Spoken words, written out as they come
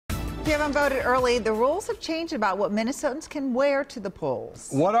you haven't voted early, the rules have changed about what Minnesotans can wear to the polls.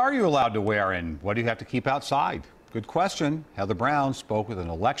 What are you allowed to wear and what do you have to keep outside? Good question. Heather Brown spoke with an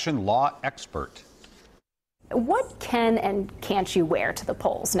election law expert. What can and can't you wear to the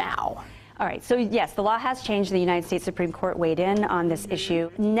polls now? All right, so yes, the law has changed. The United States Supreme Court weighed in on this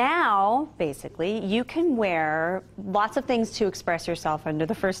issue. Now, basically, you can wear lots of things to express yourself under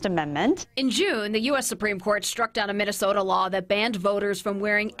the First Amendment. In June, the U.S. Supreme Court struck down a Minnesota law that banned voters from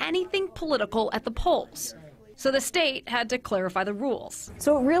wearing anything political at the polls. So the state had to clarify the rules.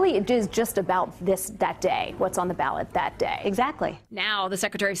 So really it is just about that day, what's on the ballot that day. Exactly. Now the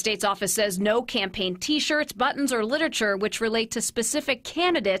Secretary of State's office says no campaign T-shirts, buttons, or literature which relate to specific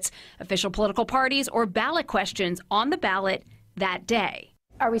candidates, official political parties, or ballot questions on the ballot that day.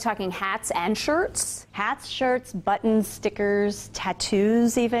 Are we talking hats and shirts? Hats, shirts, buttons, stickers,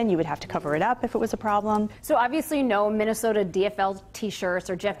 tattoos even. You would have to cover it up if it was a problem. So obviously no Minnesota DFL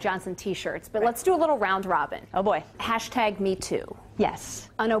T-shirts or Jeff Johnson T-shirts, but let's do a little round robin. Oh boy. Hashtag Me Too. Yes.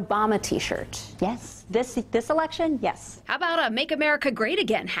 An Obama T-shirt. Yes. This election, yes. How about a Make America Great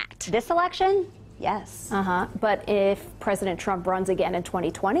Again hat? This election? Yes. But if President Trump runs again in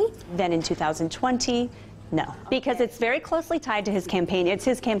 2020? Then in 2020, no, because it's very closely tied to his campaign. It's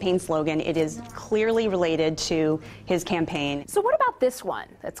his campaign slogan. It is clearly related to his campaign. So what about this one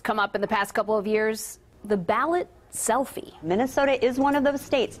that's come up in the past couple of years? The ballot selfie. Minnesota is one of those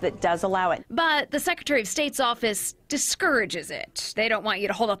states that does allow it. But the Secretary of State's office discourages it. They don't want you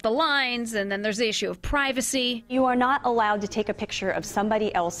to hold up the lines, and then there's the issue of privacy. You are not allowed to take a picture of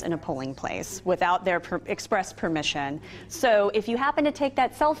somebody else in a polling place without their express permission. So if you happen to take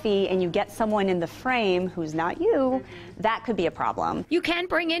that selfie and you get someone in the frame who's not you, that could be a problem. You can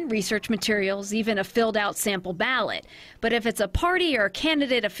bring in research materials, even a filled out sample ballot. But if it's a party or a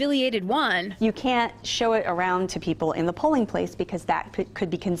candidate affiliated one, you can't show it around to people in the polling place because that could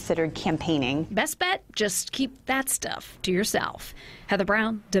be considered campaigning. Best bet, just keep that stuff to yourself. Heather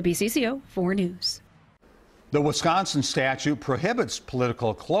Brown, WCCO 4 News. The Wisconsin statute prohibits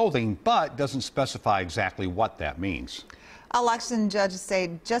political clothing, but doesn't specify exactly what that means. Election judges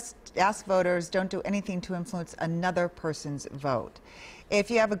say just ask voters, don't do anything to influence another person's vote. If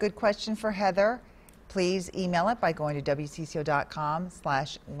you have a good question for Heather, please email it by going to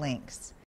WCCO.com/links.